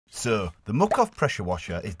So, the MUCOFF pressure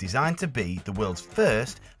washer is designed to be the world's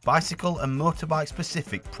first bicycle and motorbike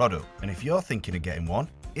specific product. And if you're thinking of getting one,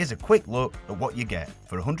 here's a quick look at what you get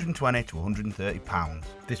for £120 to £130.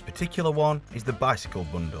 This particular one is the bicycle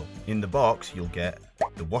bundle. In the box you'll get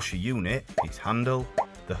the washer unit, its handle,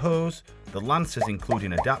 the hose, the lancers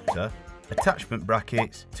including adapter, attachment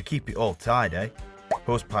brackets to keep it all tidy,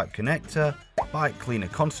 hose pipe connector, bike cleaner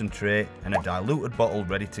concentrate and a diluted bottle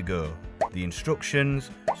ready to go. The instructions,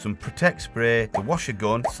 some protect spray, the washer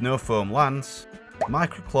gun, snow foam lance,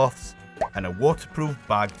 microcloths and a waterproof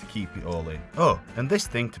bag to keep it all in. Oh, and this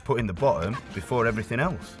thing to put in the bottom before everything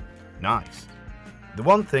else. Nice. The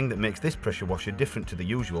one thing that makes this pressure washer different to the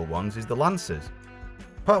usual ones is the lancers.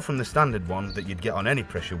 Apart from the standard one that you'd get on any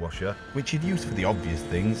pressure washer, which you'd use for the obvious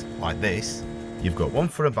things, like this, you've got one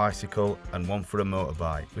for a bicycle and one for a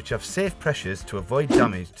motorbike, which have safe pressures to avoid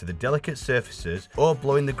damage to the delicate surfaces or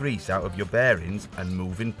blowing the grease out of your bearings and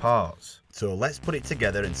moving parts. So let's put it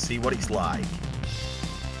together and see what it's like.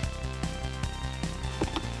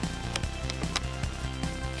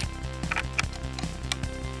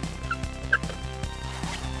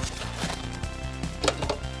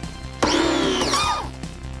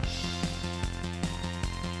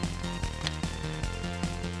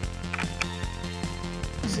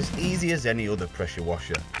 It's as easy as any other pressure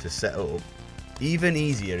washer to set up. Even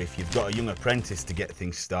easier if you've got a young apprentice to get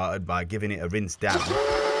things started by giving it a rinse down.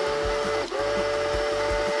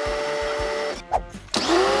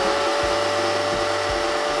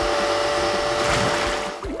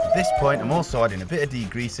 At this point I'm also adding a bit of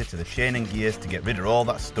degreaser to the chain and gears to get rid of all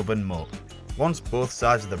that stubborn muck. Once both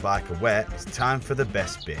sides of the bike are wet, it's time for the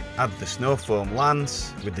best bit. Add the snow foam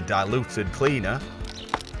lance with the diluted cleaner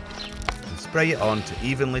and spray it on to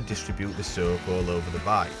evenly distribute the soap all over the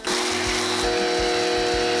bike.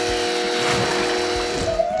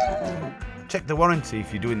 Check the warranty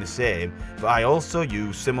if you're doing the same, but I also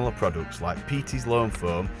use similar products like Petey's Loam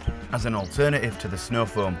Foam as an alternative to the snow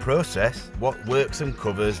foam process, what works and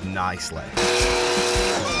covers nicely.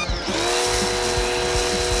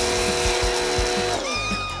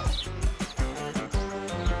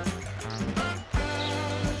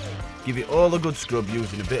 Give it all a good scrub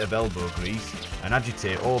using a bit of elbow grease and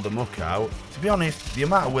agitate all the muck out. To be honest, the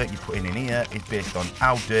amount of work you're putting in here is based on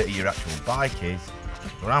how dirty your actual bike is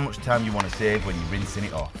or how much time you want to save when you're rinsing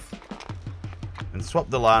it off. And swap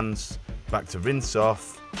the lance back to rinse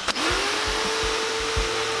off.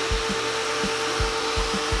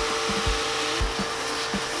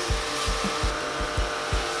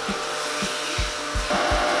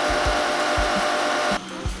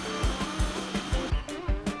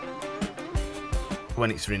 When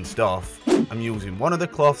it's rinsed off, I'm using one of the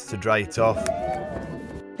cloths to dry it off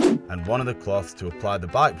and one of the cloths to apply the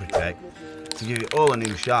bike protect to give it all a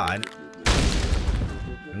new shine,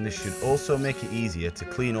 and this should also make it easier to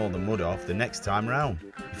clean all the mud off the next time round.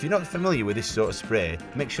 If you're not familiar with this sort of spray,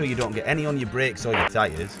 make sure you don't get any on your brakes or your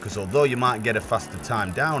tyres, because although you might get a faster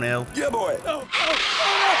time downhill, yeah boy,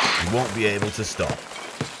 you won't be able to stop.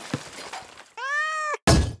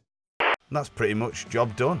 That's pretty much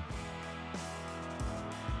job done.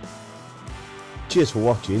 Cheers for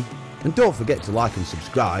watching, and don't forget to like and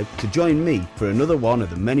subscribe to join me for another one of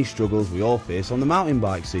the many struggles we all face on the mountain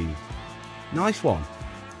bike scene. Nice one.